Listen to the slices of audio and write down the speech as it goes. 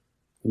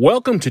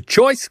Welcome to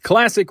Choice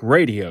Classic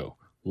Radio.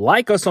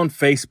 Like us on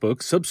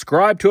Facebook,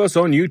 subscribe to us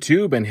on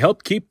YouTube, and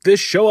help keep this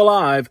show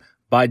alive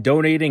by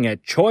donating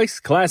at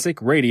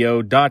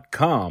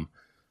choiceclassicradio.com.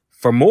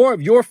 For more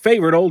of your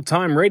favorite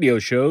old-time radio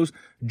shows,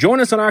 join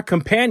us on our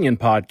companion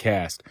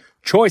podcast,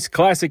 Choice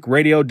Classic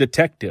Radio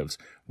Detectives,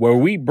 where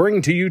we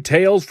bring to you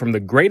tales from the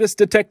greatest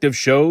detective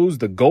shows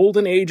the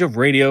golden age of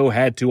radio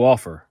had to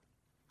offer.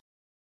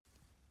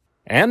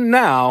 And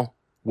now,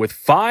 with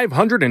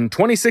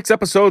 526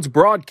 episodes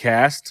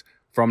broadcast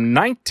from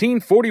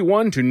 1941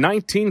 to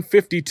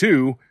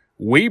 1952,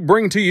 we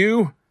bring to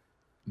you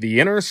The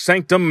Inner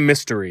Sanctum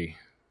Mystery.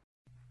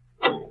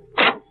 Good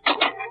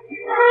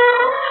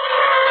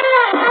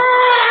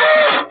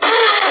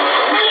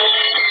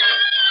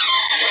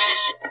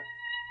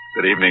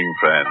evening,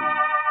 friends.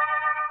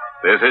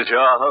 This is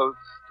your host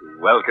to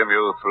welcome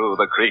you through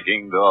the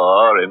creaking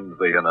door into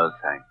the inner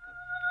sanctum.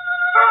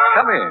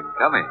 Come in,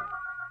 come in.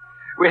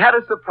 We had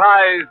a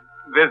surprise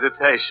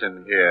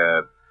visitation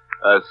here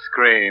a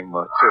scream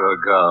or two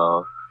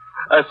ago.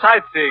 A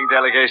sightseeing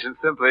delegation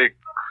simply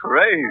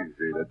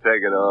crazy to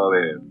take it all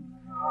in.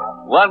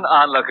 One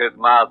onlooker's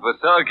mouth was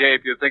so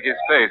agape you'd think his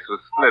face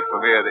was split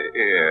from ear to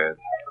ear.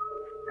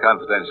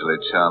 Confidentially,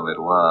 chum, it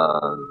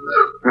was.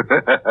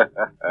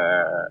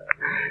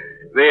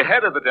 The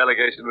head of the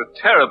delegation was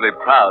terribly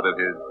proud of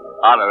his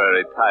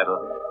honorary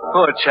title.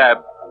 Poor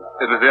chap,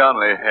 it was the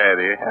only head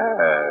he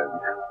had.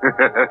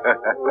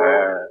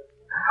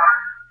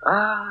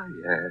 Ah,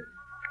 yes.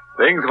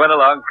 Things went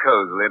along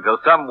cozily until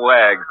some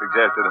wag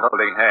suggested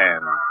holding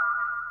hands.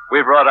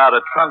 We brought out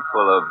a trunk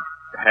full of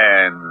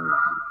hands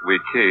we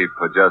keep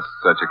for just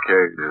such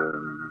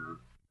occasions.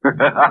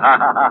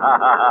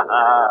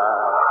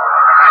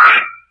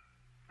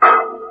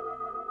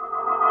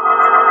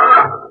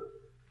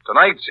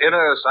 Tonight's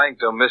Inner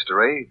Sanctum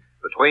Mystery,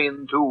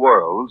 Between Two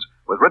Worlds,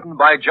 was written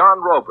by John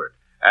Robert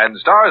and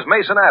stars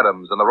Mason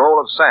Adams in the role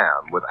of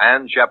Sam, with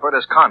Ann Shepard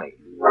as Connie.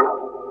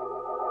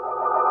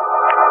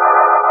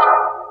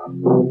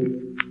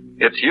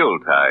 It's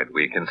Yuletide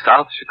week in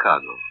South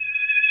Chicago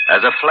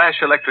as a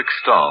flash electric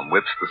storm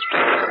whips the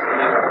streets.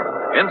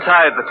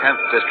 Inside the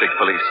 10th District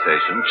Police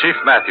Station,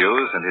 Chief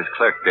Matthews and his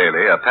clerk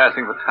Daly are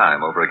passing the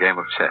time over a game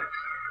of chess.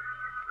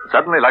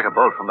 Suddenly, like a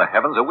bolt from the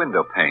heavens, a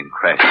window pane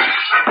crashes,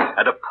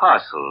 and a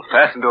parcel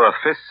fastened to a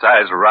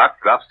fist-sized rock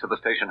drops to the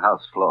station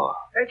house floor.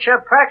 It's a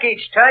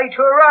package tied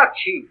to a rock,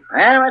 Chief.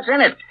 Well, what's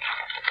in it?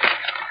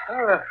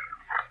 Oh,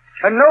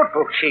 a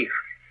notebook, Chief.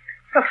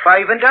 A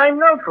 5-and-dime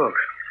notebook.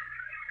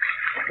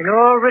 And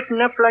all written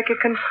up like a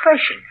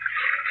confession.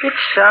 It's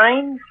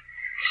signed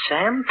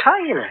Sam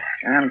Tyler.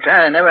 Sam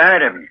Tyler, never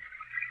heard of him.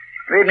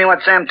 Read me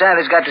what Sam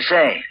Tyler's got to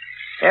say.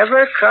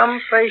 Ever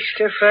come face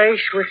to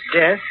face with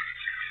death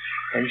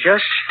and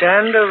just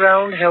stand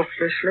around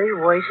helplessly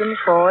waiting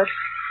for it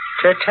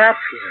to tap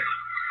you?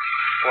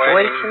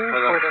 Waiting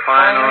for the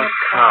final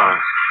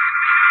count.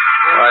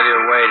 While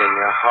you're waiting,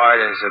 your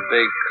heart is a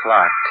big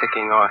clock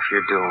ticking off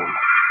your doom.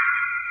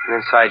 And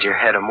inside your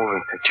head, a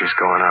moving picture's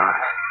going on.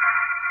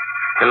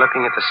 You're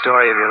looking at the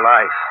story of your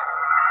life.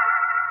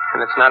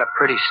 And it's not a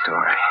pretty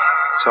story.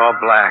 It's all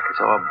black.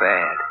 It's all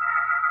bad.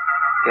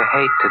 You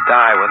hate to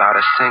die without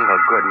a single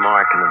good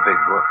mark in the big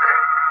book.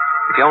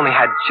 If you only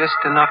had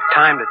just enough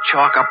time to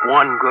chalk up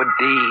one good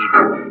deed.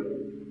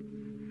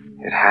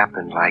 It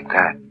happened like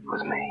that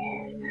with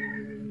me.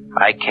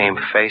 I came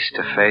face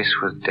to face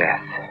with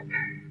death.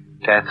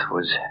 Death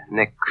was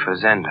Nick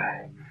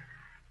Fazenda.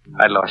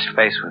 I'd lost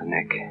face with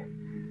Nick.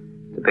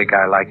 The big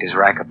guy liked his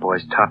racket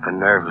boys tough and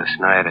nerveless,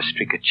 and I had a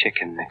streak of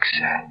chicken, Nick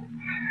said.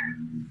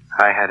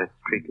 I had a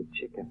streak of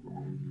chicken.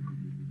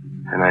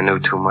 And I knew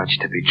too much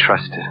to be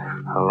trusted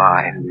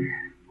alive.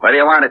 Where do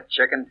you want it,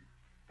 chicken?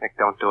 Nick,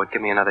 don't do it.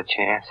 Give me another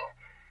chance.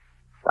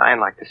 Dying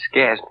like this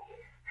scares me.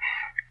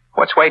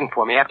 What's waiting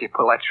for me after you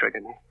pull that trigger,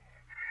 Nick?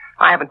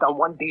 I haven't done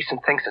one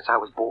decent thing since I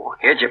was born.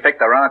 Kid, you picked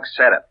the wrong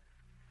setup.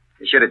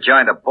 You should have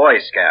joined the Boy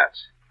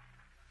Scouts.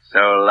 So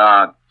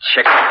long,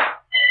 chicken.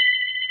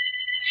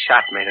 The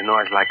shot made a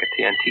noise like a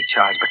TNT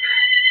charge, but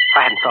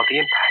I hadn't felt the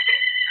impact.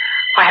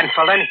 I hadn't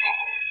felt anything.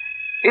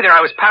 Either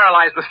I was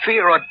paralyzed with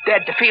fear or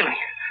dead to feeling.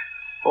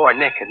 Or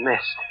Nick had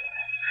missed.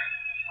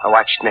 I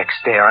watched Nick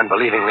stare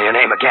unbelievingly and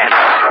aim again.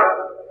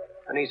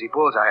 An easy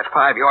bullseye at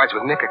 5 yards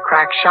with Nick a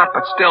cracked shot,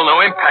 but still no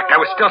impact. I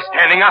was still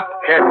standing up.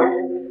 Kid,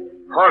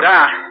 hold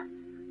on.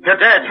 You're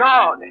dead.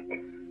 No, Nick.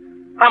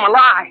 I'm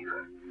alive.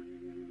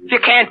 You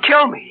can't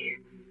kill me.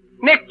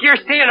 Nick, you're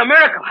seeing a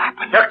miracle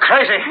happen. You're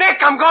crazy. Nick,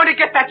 I'm going to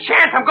get that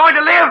chance. I'm going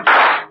to live. 2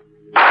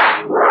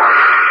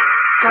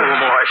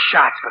 more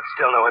shots, but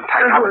still no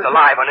impact. I was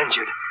alive,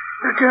 uninjured.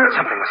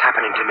 Something was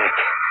happening to Nick.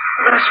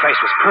 His face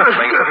was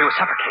purpling as if he was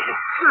suffocating.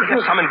 As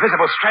if some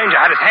invisible stranger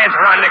had his hands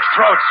around Nick's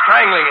throat,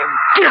 strangling him.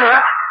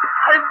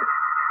 I'm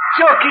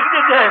choking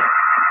to death.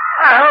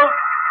 Help.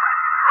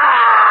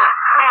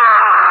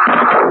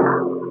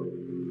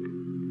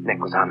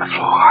 Nick was on the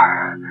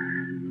floor.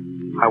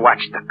 I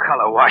watched the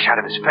color wash out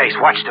of his face,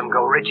 watched him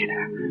go rigid.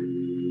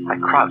 I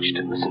crouched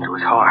and listened to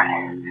his heart.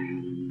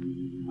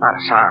 Not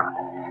a sound.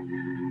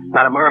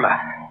 Not a murmur.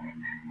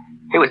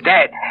 He was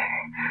dead.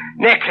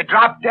 Nick had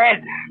dropped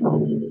dead.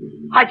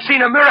 I'd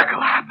seen a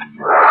miracle happen.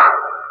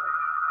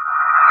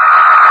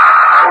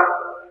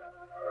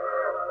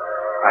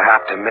 I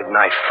hopped a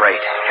midnight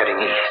freight heading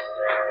east.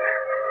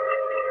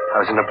 I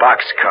was in a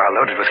boxcar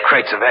loaded with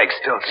crates of eggs,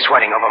 still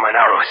sweating over my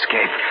narrow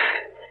escape,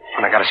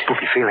 when I got a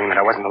spooky feeling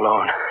that I wasn't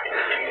alone.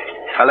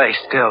 I lay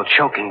still,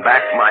 choking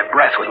back my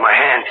breath with my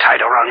hand tight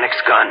around Nick's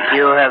gun.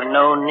 You have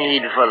no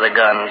need for the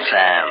gun,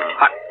 Sam.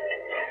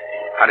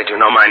 How did you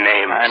know my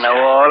name? I know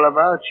all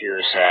about you,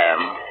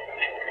 Sam.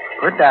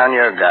 Put down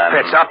your gun.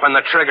 It's up and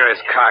the trigger is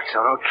cocked,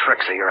 so no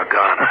tricks or you're a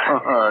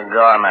goner.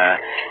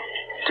 Goner.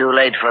 Too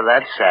late for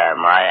that, Sam.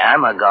 I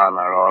am a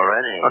goner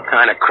already. What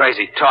kind of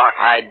crazy talk?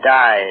 I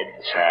died,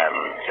 Sam,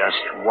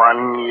 just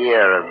 1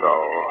 year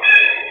ago.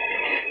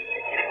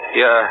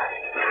 You're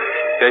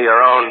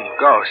your own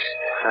ghost.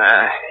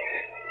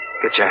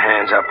 Get your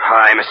hands up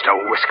high, Mr.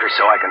 Whisker,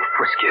 so I can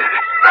frisk you.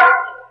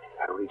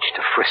 I reached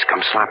to frisk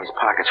Slappy's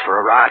pockets for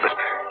a rod, but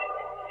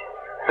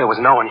there was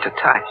no one to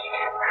touch.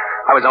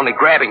 I was only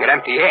grabbing at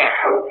empty air.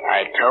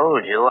 I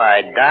told you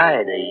I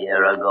died a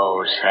year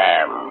ago,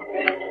 Sam.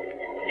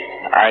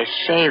 I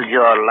saved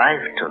your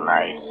life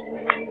tonight.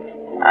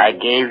 I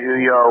gave you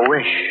your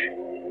wish,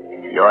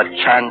 your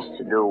chance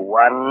to do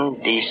one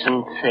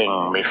decent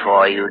thing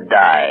before you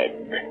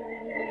died.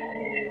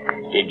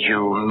 Did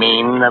you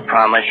mean the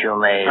promise you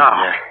made? No.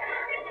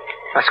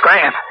 Now,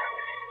 Scram,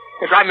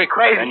 you drive me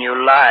crazy. And you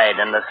lied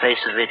in the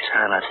face of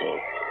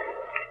eternity.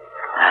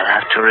 I'll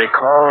have to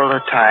recall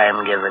the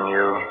time given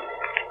you.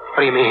 What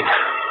do you mean,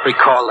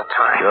 recall the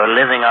time? You're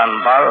living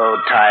on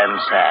borrowed time,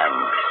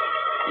 Sam.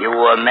 You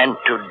were meant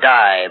to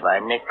die by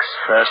Nick's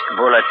first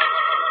bullet.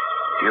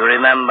 Do you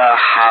remember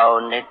how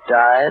Nick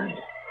died?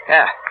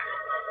 Yeah.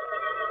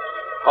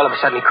 All of a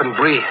sudden he couldn't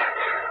breathe.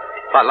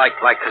 Felt like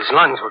his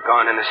lungs were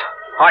gone and his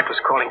heart was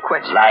calling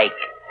quits. Like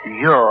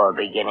you're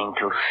beginning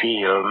to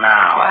feel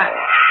now. What?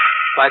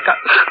 Like I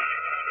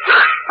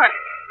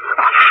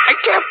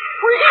can't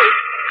breathe.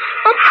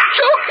 I'm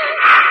choking.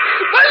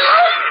 My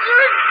lungs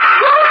are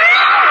going.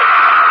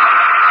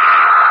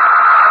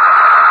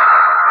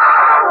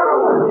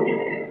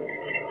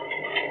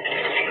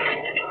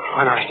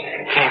 When I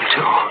came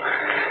to,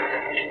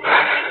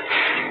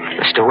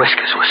 Mr.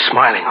 Whiskers was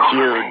smiling over me.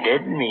 You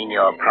did mean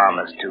your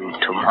promise to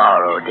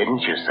tomorrow, didn't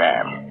you,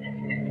 Sam?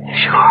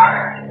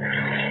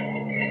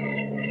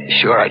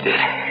 Sure I did.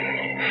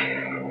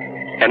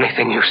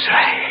 Anything you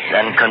say.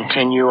 Then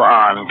continue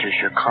on to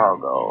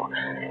Chicago.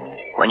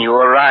 When you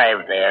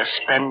arrive there,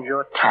 spend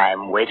your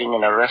time waiting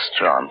in a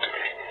restaurant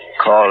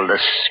called the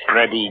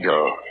Spread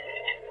Eagle.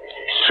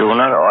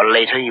 Sooner or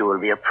later you will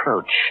be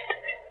approached.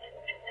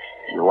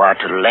 You are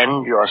to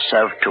lend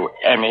yourself to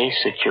any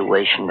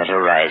situation that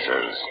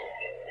arises.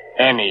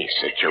 Any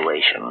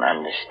situation,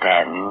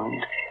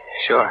 understand?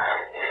 Sure,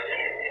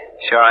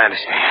 I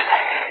understand.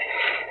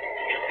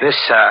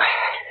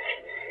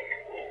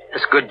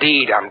 This good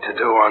deed I'm to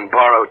do on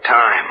borrowed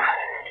time.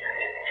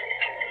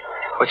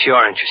 What's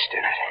your interest in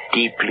it?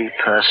 Deeply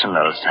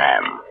personal,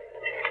 Sam.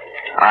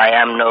 I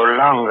am no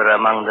longer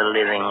among the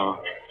living,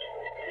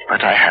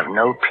 but I have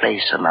no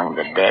place among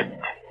the dead.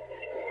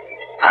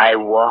 I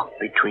walk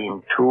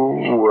between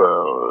two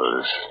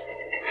worlds.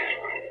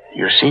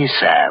 You see,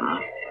 Sam,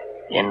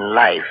 in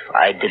life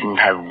I didn't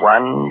have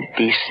one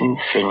decent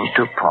thing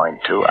to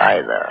point to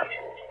either.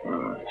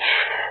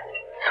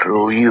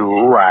 Through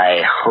you,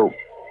 I hope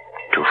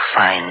to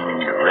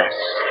find rest.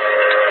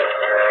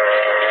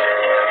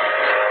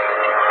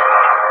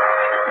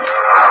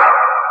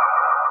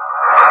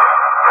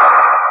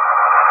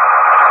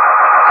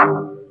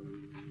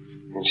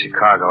 In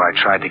Chicago, I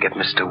tried to get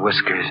Mr.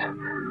 Whiskers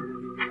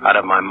out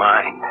of my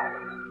mind.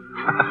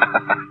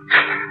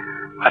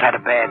 I'd had a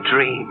bad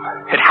dream.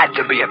 It had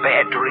to be a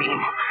bad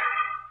dream.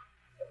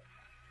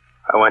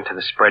 I went to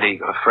the Spread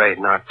Eagle, afraid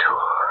not to.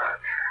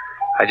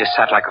 I just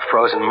sat like a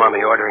frozen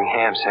mummy ordering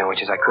ham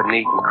sandwiches I couldn't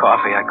eat and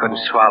coffee I couldn't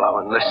swallow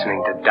and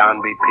listening to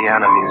downbeat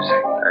piano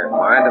music.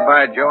 Mind if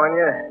I join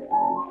you?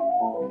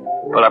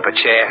 Pull up a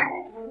chair.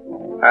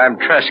 I'm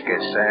Tresca,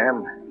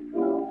 Sam.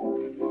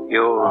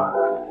 You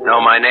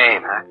know my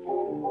name, huh?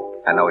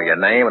 I know your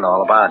name and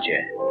all about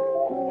you.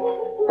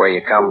 Where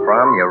you come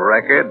from, your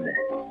record,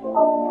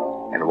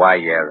 and why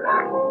you're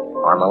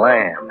on the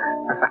lam.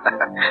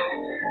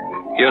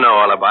 You know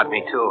all about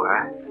me, too,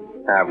 huh?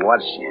 I've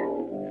watched you.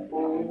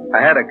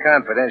 I had a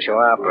confidential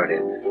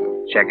operative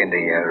check into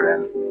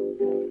your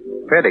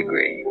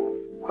pedigree.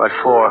 What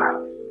for?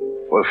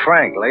 Well,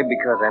 frankly,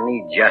 because I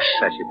need just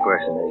such a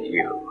person as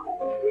you.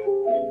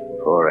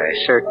 For a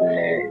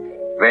certain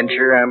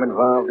venture I'm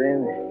involved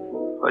in.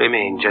 What do you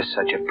mean, just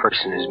such a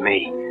person as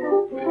me?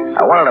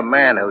 I wanted a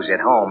man who's at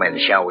home in,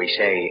 shall we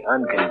say,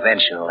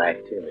 unconventional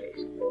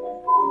activities.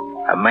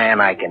 A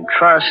man I can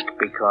trust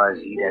because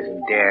he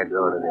doesn't dare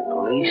go to the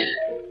police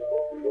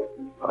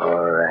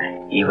or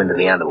even to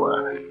the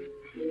underworld.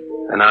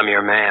 And I'm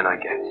your man, I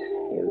guess.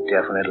 You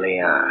definitely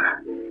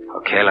are.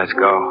 Okay, let's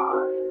go.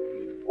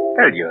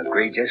 Well, you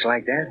agree just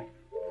like that?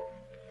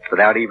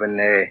 Without even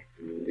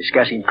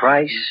discussing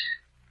price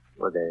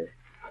or the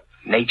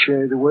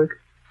nature of the work?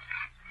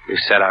 You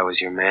said I was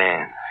your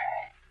man.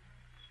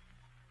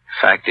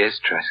 Fact is,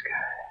 Tresca,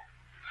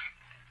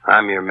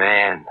 I'm your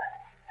man,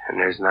 and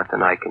there's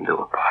nothing I can do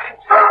about it.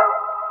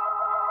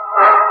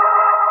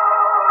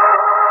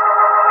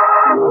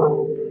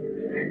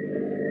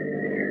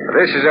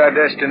 This is our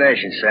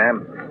destination,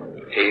 Sam.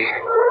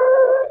 Here?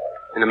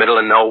 In the middle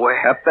of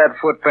nowhere? Up that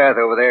footpath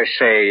over there,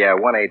 say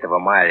 1/8 of a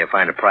mile, you'll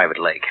find a private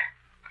lake.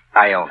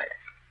 I own it.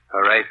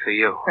 Hooray for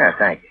you. Yeah,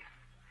 thank you.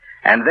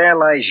 And there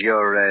lies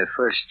your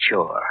first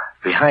chore.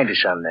 Behind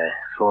us on the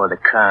floor of the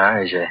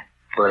car is a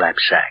burlap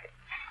sack.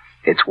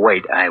 Its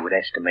weight, I would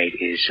estimate,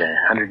 is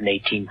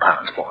 118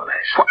 pounds, more or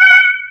less. What?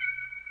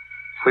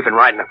 We've been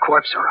riding a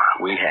corpse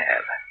around. We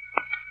have.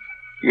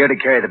 You're to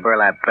carry the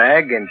burlap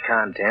bag and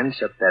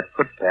contents up that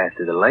footpath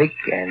to the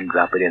lake and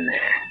drop it in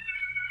there.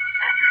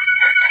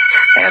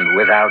 And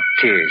without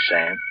tears,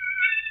 Sam.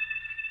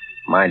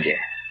 Mind you,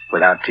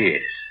 without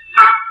tears.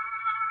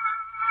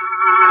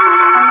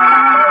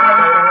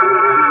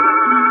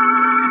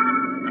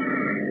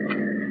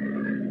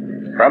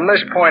 From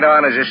this point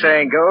on, as the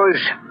saying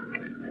goes,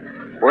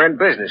 we're in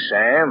business,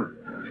 Sam.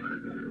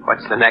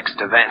 What's the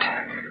next event?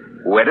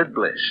 Wedded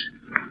bliss.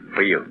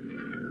 For you.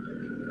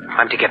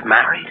 I'm to get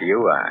married?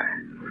 You are.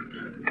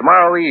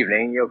 Tomorrow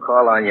evening, you'll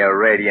call on your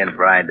radiant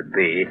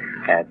bride-to-be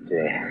at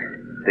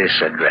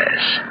this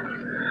address.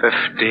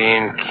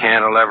 15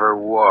 Cantilever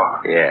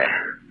Walk. Yeah.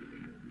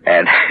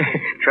 And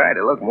try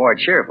to look more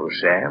cheerful,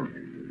 Sam.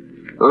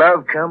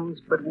 Love comes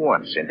but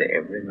once into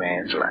every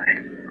man's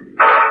life.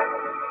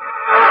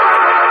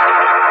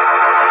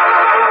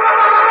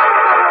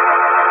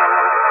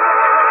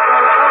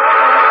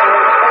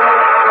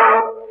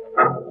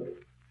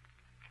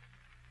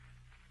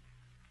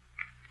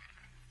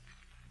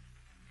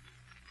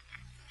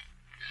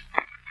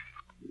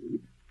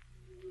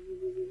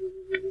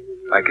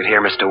 I could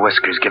hear Mr.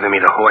 Whiskers giving me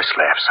the horse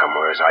laugh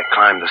somewhere as I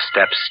climbed the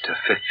steps to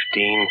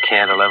 15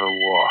 Cantilever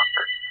Walk.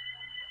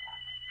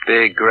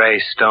 Big gray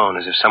stone,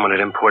 as if someone had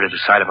imported the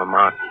side of a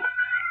mountain.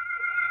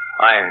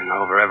 Iron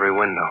over every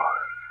window.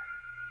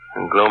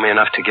 And gloomy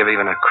enough to give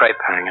even a crepe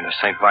hanger to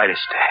St.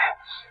 Vitus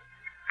dance.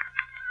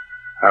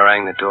 I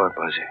rang the door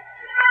buzzer.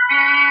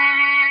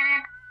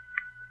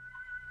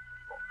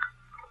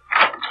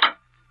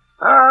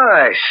 All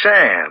right,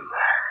 Sam.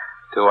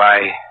 Do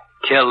I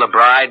kill the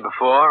bride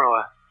before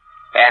or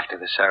after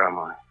the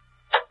ceremony?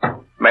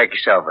 Make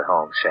yourself at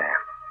home, Sam.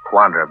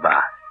 Wander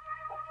about.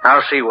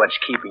 I'll see what's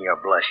keeping your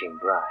blushing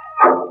bride.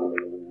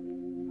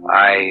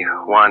 I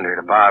wandered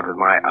about with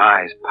my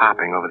eyes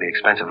popping over the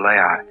expensive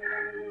layout.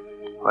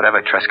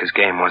 Whatever Tresca's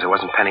game was, it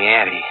wasn't penny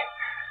ante.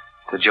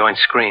 The joint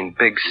screen,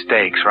 big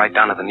stakes, right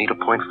down to the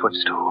needlepoint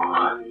footstool.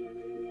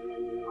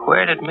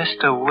 Where did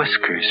Mr.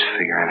 Whiskers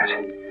figure in it?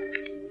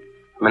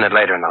 A minute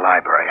later in the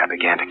library, I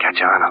began to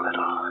catch on a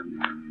little.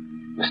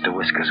 Mr.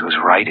 Whiskers was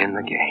right in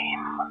the game.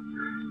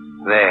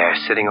 There,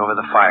 sitting over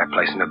the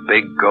fireplace in a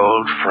big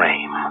gold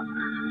frame,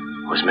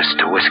 was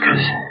Mr.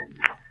 Whiskers.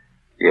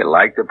 You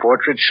like the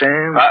portrait,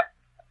 Sam?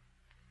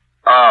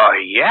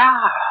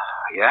 Yeah.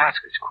 Yeah,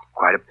 it's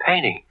quite a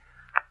painting.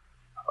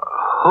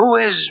 Who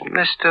is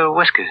Mr.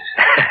 Whiskers?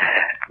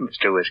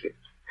 Mr. Whiskers.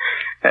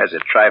 That's a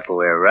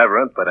trifle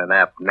irreverent, but an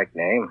apt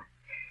nickname.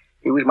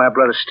 He was my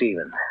brother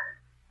Stephen.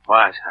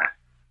 Was, huh?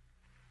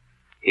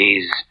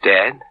 He's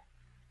dead?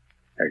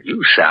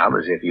 You sound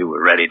as if you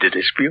were ready to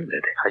dispute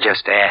it. I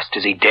just asked,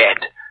 is he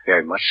dead?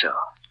 Very much so.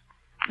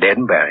 Dead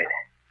and buried.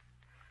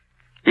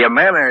 Your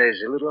manner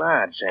is a little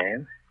odd,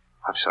 Sam.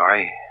 I'm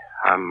sorry.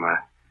 I'm,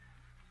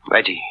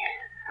 Reggie.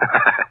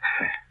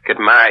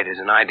 Getting married is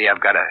an idea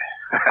I've got to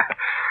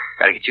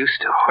get used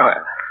to.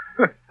 Well,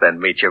 then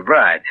meet your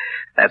bride.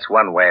 That's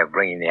one way of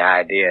bringing the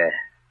idea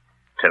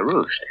to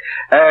roost.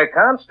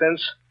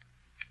 Constance.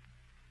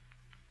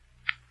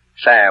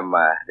 Sam,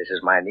 this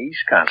is my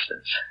niece,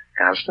 Constance.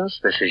 Constance,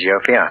 this is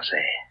your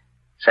fiancé,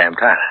 Sam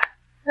Tyler.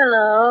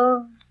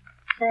 Hello,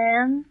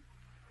 Sam.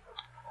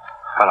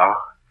 Hello.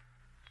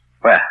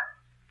 Well,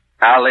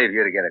 I'll leave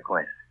you to get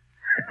acquainted.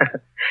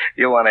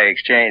 You want to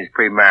exchange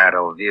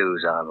premarital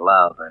views on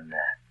love and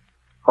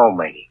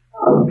homemaking.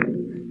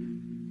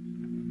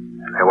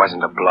 There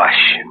wasn't a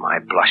blush in my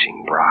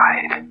blushing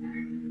bride.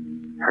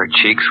 Her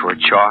cheeks were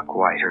chalk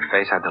white. Her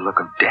face had the look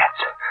of death,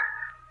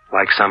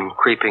 like some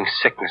creeping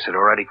sickness had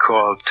already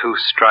called 2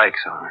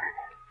 strikes on her.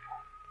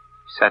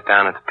 Sat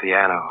down at the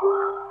piano.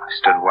 I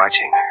stood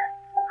watching her.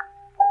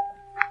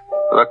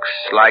 Looks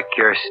like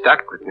you're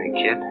stuck with me,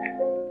 kid.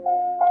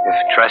 If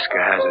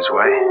Tresca has his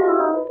way.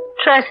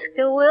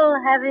 Tresca will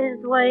have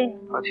his way.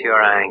 What's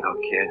your angle,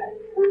 kid?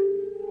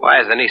 Why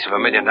is the niece of $1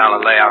 million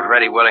layout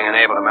ready, willing, and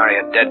able to marry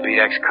a deadbeat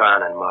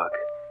ex-con and mug?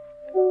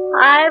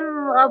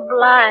 I'm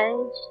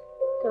obliged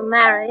to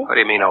marry. What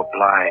do you mean,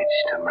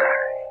 obliged to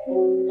marry?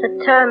 The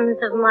terms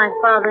of my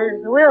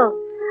father's will.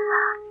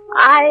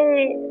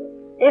 I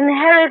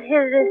inherit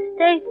his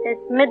estate at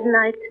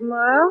midnight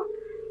tomorrow.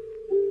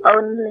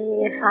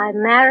 Only if I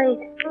married.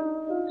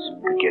 It's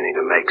beginning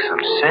to make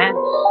some sense.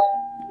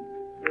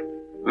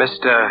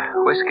 Mr.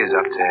 Whiskers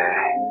up there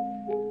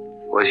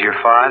was your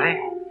father?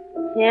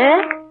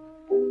 Yes?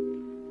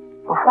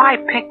 Well, why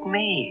pick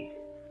me?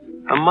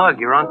 A mug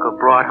your uncle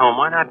brought home.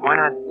 Why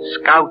not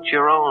scout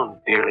your own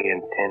dearly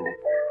intended?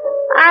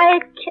 I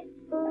can't...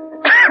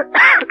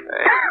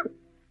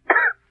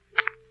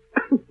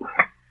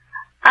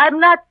 I'm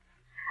not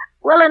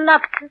well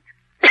enough to...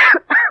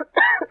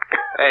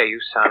 Hey, you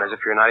sound as if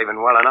you're not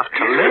even well enough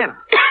to live.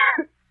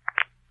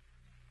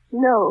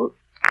 No,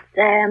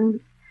 Sam.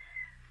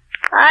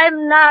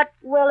 I'm not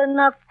well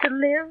enough to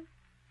live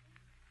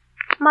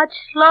much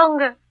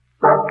longer.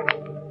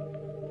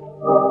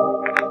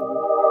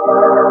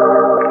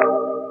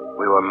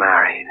 We were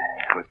married,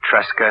 with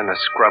Tresca and the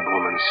scrub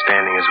woman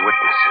standing as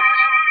witnesses.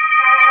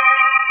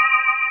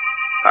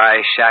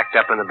 I shacked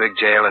up in the big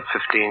jail at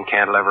 15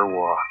 Cantilever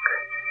Walk.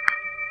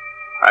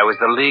 I was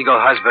the legal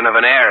husband of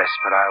an heiress,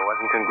 but I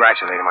wasn't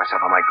congratulating myself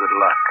on my good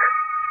luck.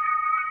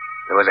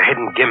 There was a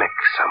hidden gimmick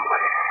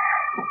somewhere.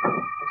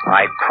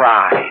 I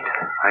pried.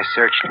 I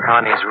searched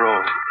Connie's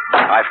room.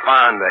 I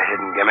found the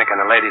hidden gimmick in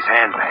the lady's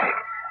handbag.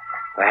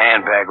 The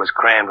handbag was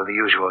crammed with the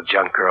usual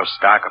junk girl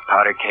stock, a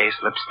powder case,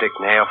 lipstick,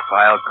 nail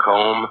file,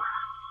 comb,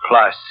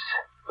 plus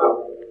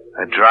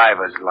a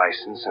driver's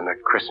license and a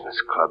Christmas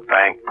Club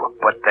bank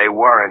book. But they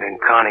weren't in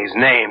Connie's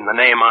name. The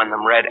name on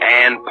them read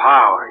Ann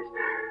Powers.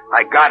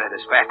 I got it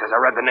as fast as I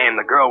read the name.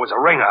 The girl was a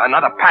ringer,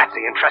 another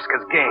patsy in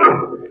Tresca's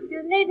game.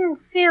 You needn't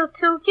feel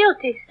too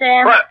guilty,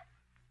 Sam. What?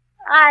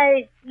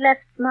 I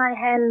left my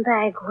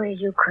handbag where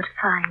you could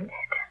find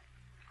it.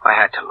 I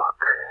had to look.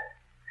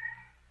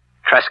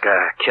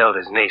 Tresca killed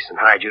his niece and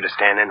hired you to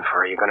stand in for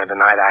her. You going to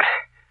deny that?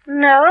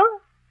 No,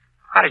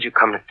 How did you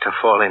come to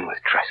fall in with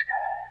Tresca?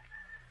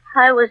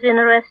 I was in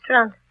a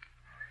restaurant.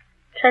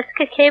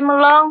 Tresca came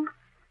along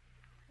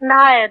and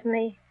hired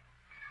me.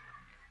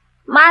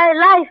 My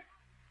life,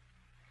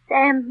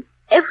 Sam,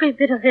 every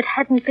bit of it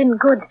hadn't been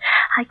good.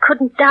 I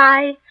couldn't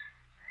die,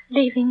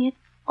 leaving it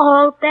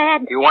all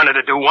bad. You wanted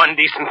to do one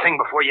decent thing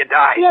before you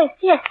died.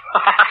 Yes.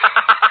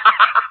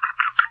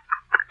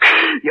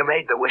 You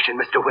made the wish and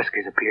Mr.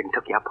 Whiskers appeared and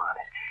took you up on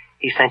it.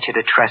 He sent you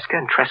to Tresca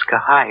and Tresca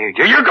hired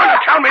you. You're going to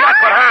tell me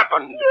that's what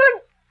happened?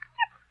 You're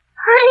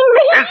hurting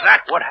me. Is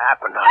that what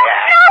happened, I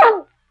asked?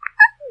 No!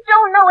 You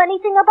don't know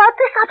anything about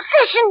this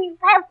obsession you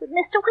have with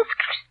Mr.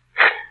 Whiskers.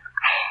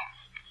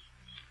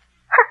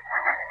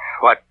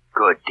 What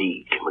good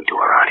deed can we do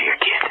around here,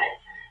 kid?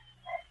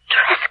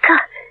 Tresca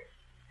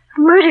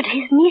murdered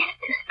his niece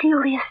to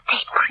steal the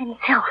estate for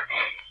himself.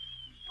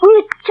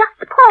 We're just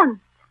pawns.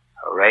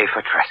 Hooray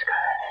for Tresca.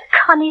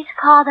 Connie's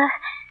father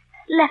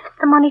left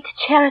the money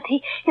to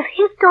charity if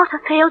his daughter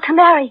failed to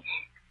marry.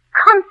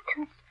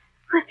 Constance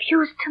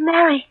refused to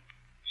marry.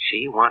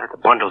 She wanted the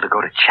bundle to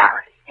go to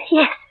charity.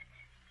 Yes,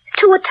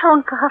 to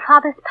atone for her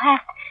father's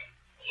past.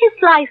 His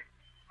life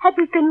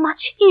hadn't been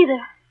much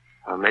either.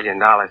 $1 million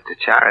to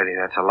charity,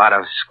 that's a lot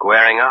of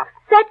squaring up.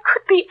 That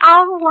could be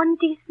our one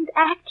decent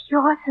act,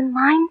 yours and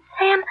mine,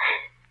 Sam.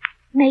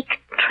 Make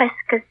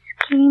Tresca's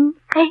scheme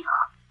fail.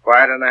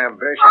 Quite an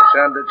ambitious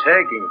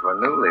undertaking for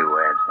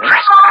newlyweds. Huh?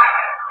 Tresca!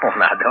 Oh,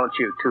 now, don't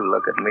you two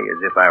look at me as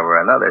if I were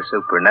another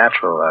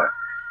supernatural or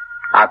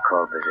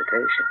occult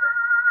visitation.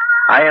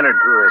 I entered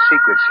through a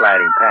secret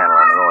sliding panel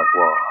on the north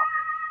wall.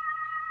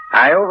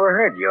 I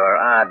overheard your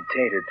odd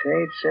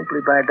tete-a-tete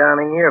simply by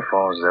donning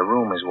earphones. The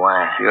room is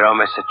wide. You don't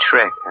miss a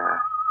trick, huh?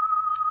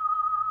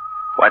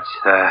 What's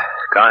the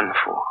gun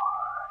for?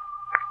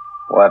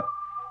 What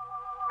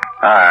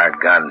are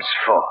guns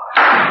for?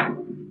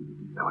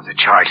 There was a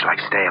charge like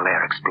stale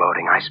air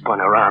exploding. I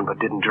spun around but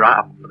didn't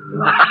drop.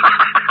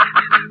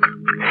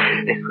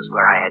 This was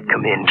where I had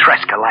come in.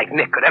 Tresca, like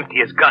Nick, could empty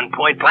his gun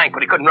point blank,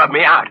 but he couldn't rub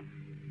me out.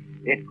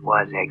 It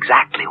was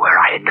exactly where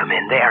I had come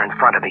in. There in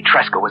front of me,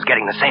 Tresca was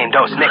getting the same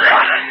dose Nick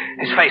got.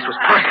 His face was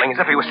purpling as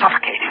if he was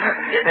suffocating.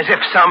 As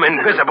if some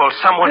invisible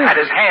someone had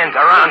his hands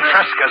around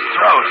Tresca's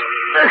throat.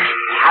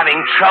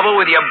 Having trouble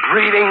with your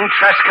breathing,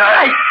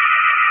 Tresca?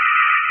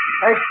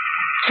 I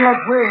can't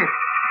breathe.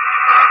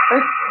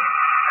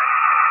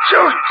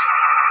 Shoot!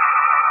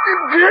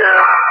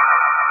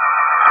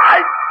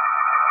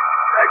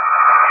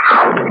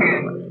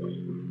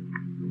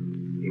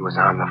 He was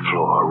on the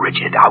floor,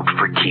 rigid, out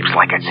for keeps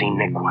like I'd seen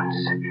Nick once.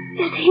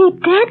 Is he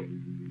dead?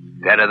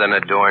 Deader than a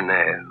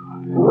doornail.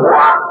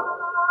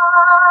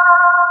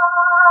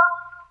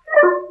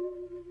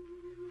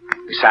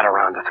 We sat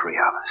around, the three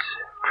of us.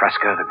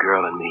 Tresca, the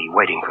girl, and me,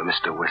 waiting for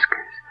Mr.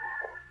 Whiskers.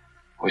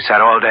 We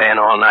sat all day and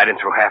all night and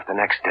through half the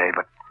next day,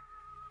 but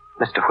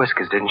Mr.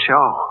 Whiskers didn't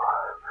show.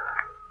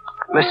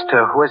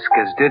 Mr.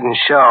 Whiskers didn't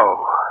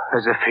show,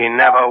 as if he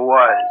never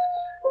was.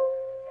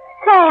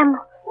 Sam.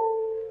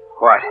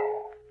 What?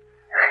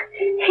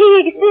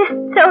 He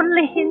exists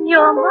only in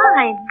your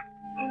mind.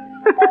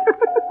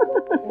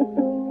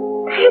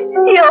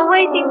 You're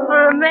waiting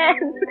for a man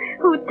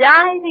who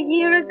died a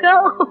year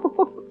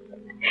ago.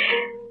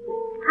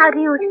 How do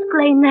you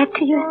explain that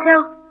to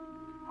yourself?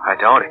 I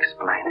don't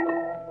explain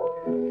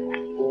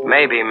it.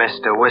 Maybe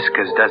Mr.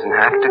 Whiskers doesn't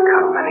have to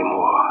come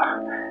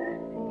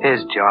anymore.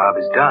 His job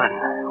is done.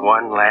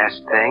 One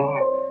last thing,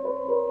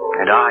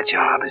 and our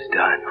job is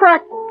done.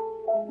 What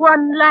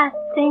one last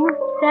things,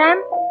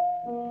 Sam?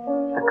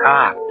 The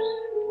cops.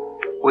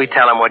 We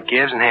tell them what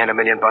gives and hand $1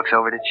 million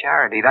over to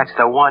charity. That's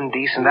the one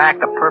decent act,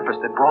 the purpose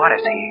that brought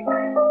us here.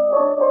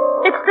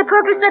 It's the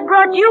purpose that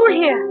brought you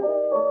here.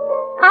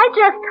 I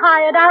just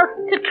hired out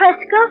to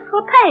Tresca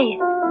for pay.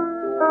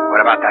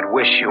 What about that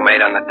wish you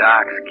made on the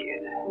docks,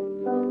 kid?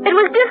 It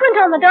was different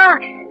on the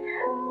docks.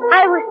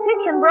 I was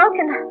sick and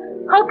broken,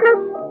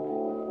 hopeless.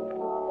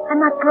 I'm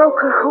not broke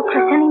or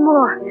hopeless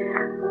anymore.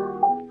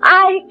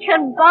 I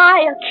can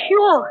buy a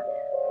cure.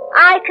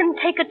 I can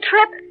take a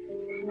trip,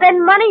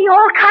 spend money,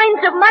 all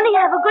kinds of money,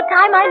 have a good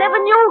time I never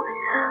knew.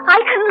 I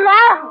can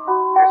laugh.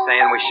 You're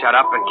saying we shut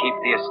up and keep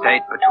the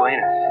estate between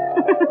us?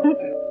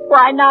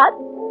 Why not?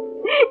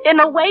 In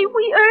a way,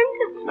 we earned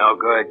it. No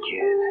good,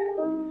 kid.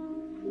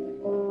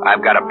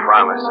 I've got a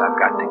promise I've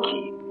got to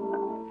keep.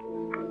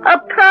 A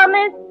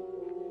promise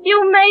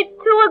you made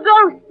to a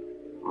ghost.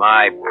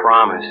 My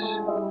promise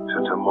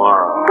to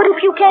tomorrow. But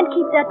if you can't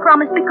keep that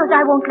promise because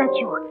I won't let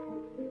you.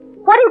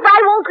 What if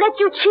I won't let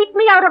you cheat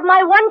me out of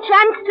my one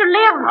chance to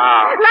live?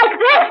 Like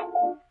this?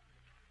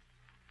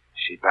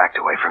 She backed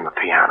away from the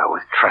piano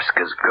with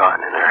Tresca's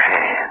gun in her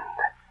hand.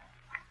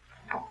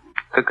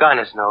 The gun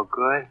is no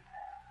good.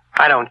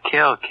 I don't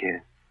kill,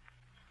 kid.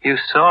 You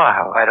saw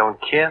how I don't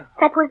kill.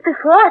 That was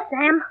before,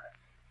 Sam.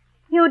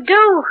 You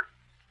do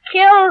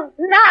kill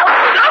now.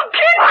 Don't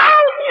kill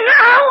now!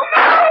 No!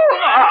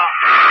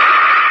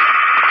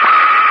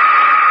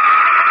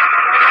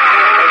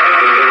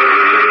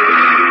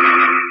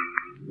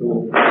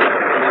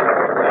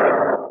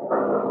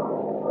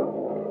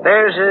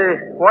 There's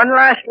one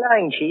last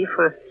line, Chief,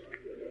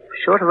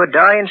 sort of a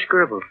dying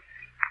scribble.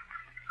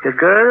 The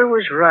girl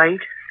was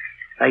right.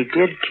 I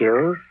did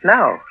kill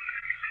now.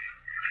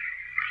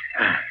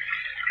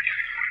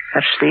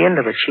 That's the end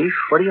of it, Chief.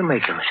 What do you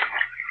make of it?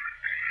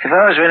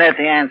 Suppose we let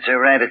the answer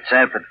write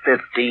itself at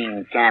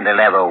 15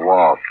 Cantilever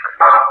Walk.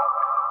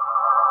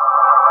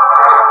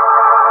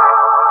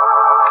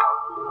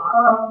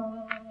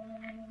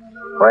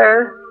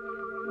 Well,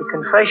 the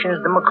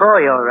confession's the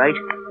McCoy, all right.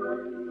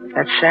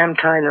 That's Sam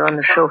Tyler on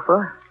the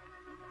sofa,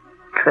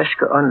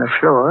 Tresca on the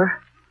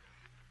floor,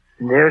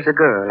 and there's the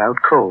girl out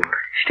cold,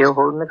 still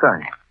holding the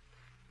gun.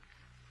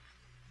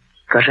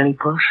 Got any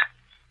pulse?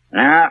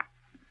 No.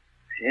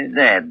 She's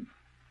dead.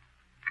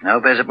 No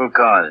visible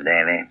cause,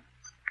 Davy.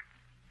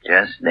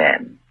 Just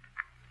dead.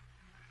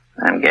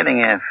 I'm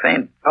getting a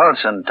faint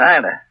pulse on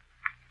Tyler.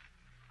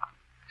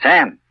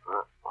 Sam.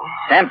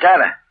 Sam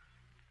Tyler.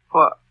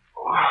 What?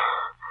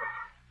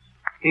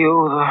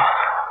 You the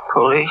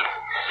police?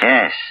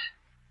 Yes.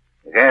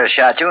 The girl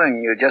shot you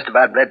and you just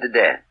about bled to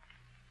death.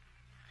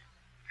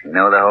 You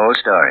know the whole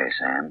story,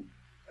 Sam.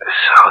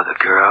 So the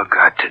girl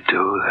got to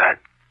do that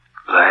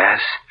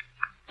last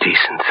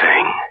decent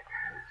thing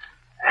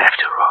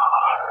after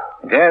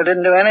all. The girl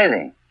didn't do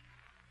anything.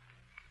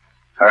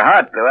 Her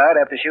heart blew out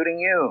after shooting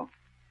you.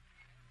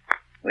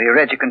 We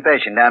read your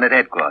confession down at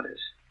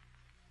headquarters.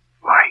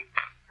 My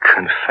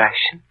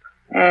confession?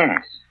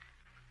 Yes.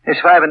 This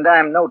 5 and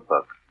dime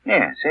notebook.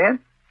 Yeah, see it?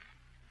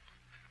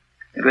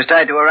 It was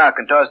tied to a rock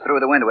and tossed through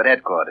the window at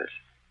headquarters.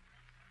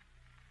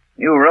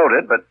 You wrote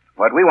it, but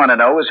what we want to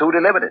know is who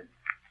delivered it.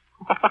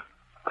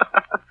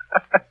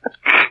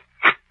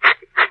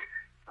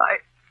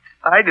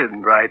 I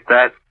didn't write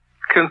that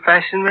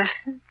confession,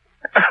 mister.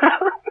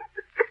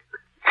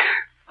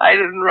 I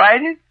didn't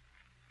write it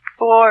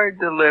or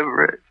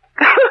deliver it.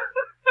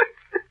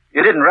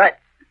 You didn't write?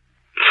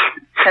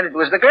 And it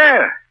was the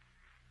girl.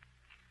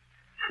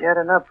 She had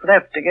enough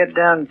left to get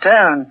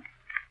downtown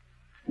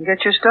and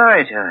get your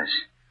story to us.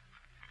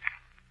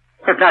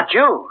 If not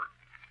you,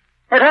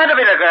 it had to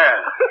be the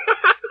girl.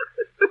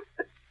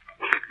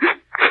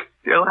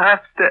 You'll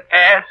have to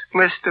ask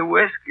Mr.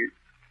 Whiskers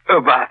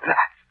about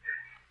that.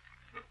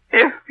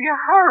 If you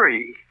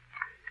hurry,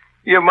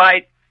 you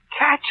might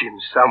catch him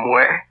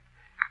somewhere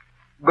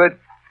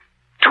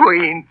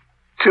between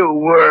two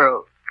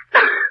worlds.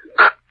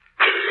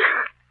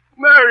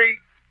 Merry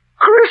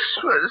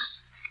Christmas,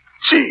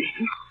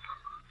 Chief.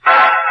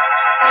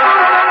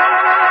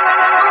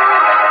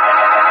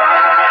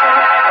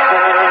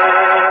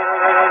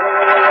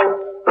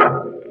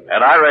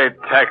 An irate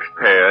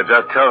taxpayer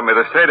just told me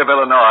the state of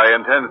Illinois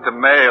intends to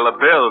mail a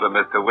bill to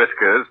Mr.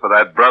 Whiskers for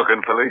that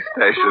broken police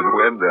station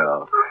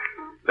window.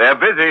 They're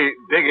busy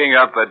digging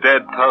up a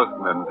dead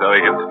postman so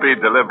he can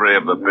speed delivery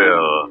of the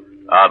bill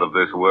out of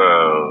this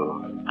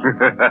world.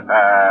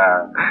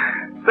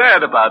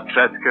 Sad about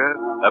Tresca.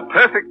 A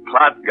perfect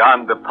plot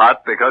gone to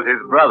pot because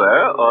his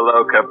brother,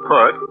 although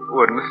kaput,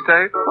 wouldn't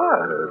stay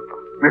put.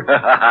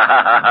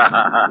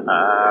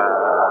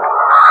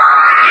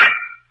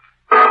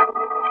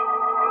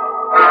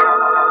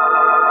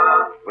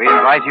 We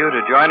invite you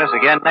to join us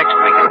again next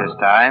week at this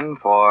time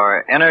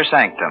for Inner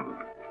Sanctum.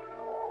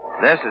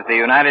 This is the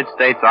United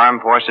States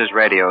Armed Forces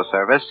Radio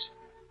Service,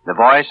 the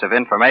voice of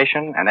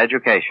information and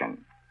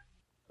education.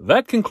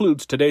 That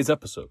concludes today's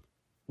episode.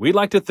 We'd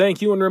like to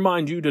thank you and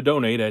remind you to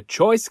donate at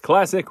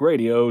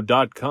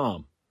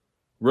choiceclassicradio.com.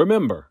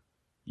 Remember,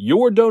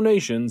 your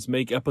donations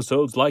make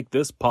episodes like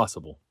this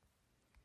possible.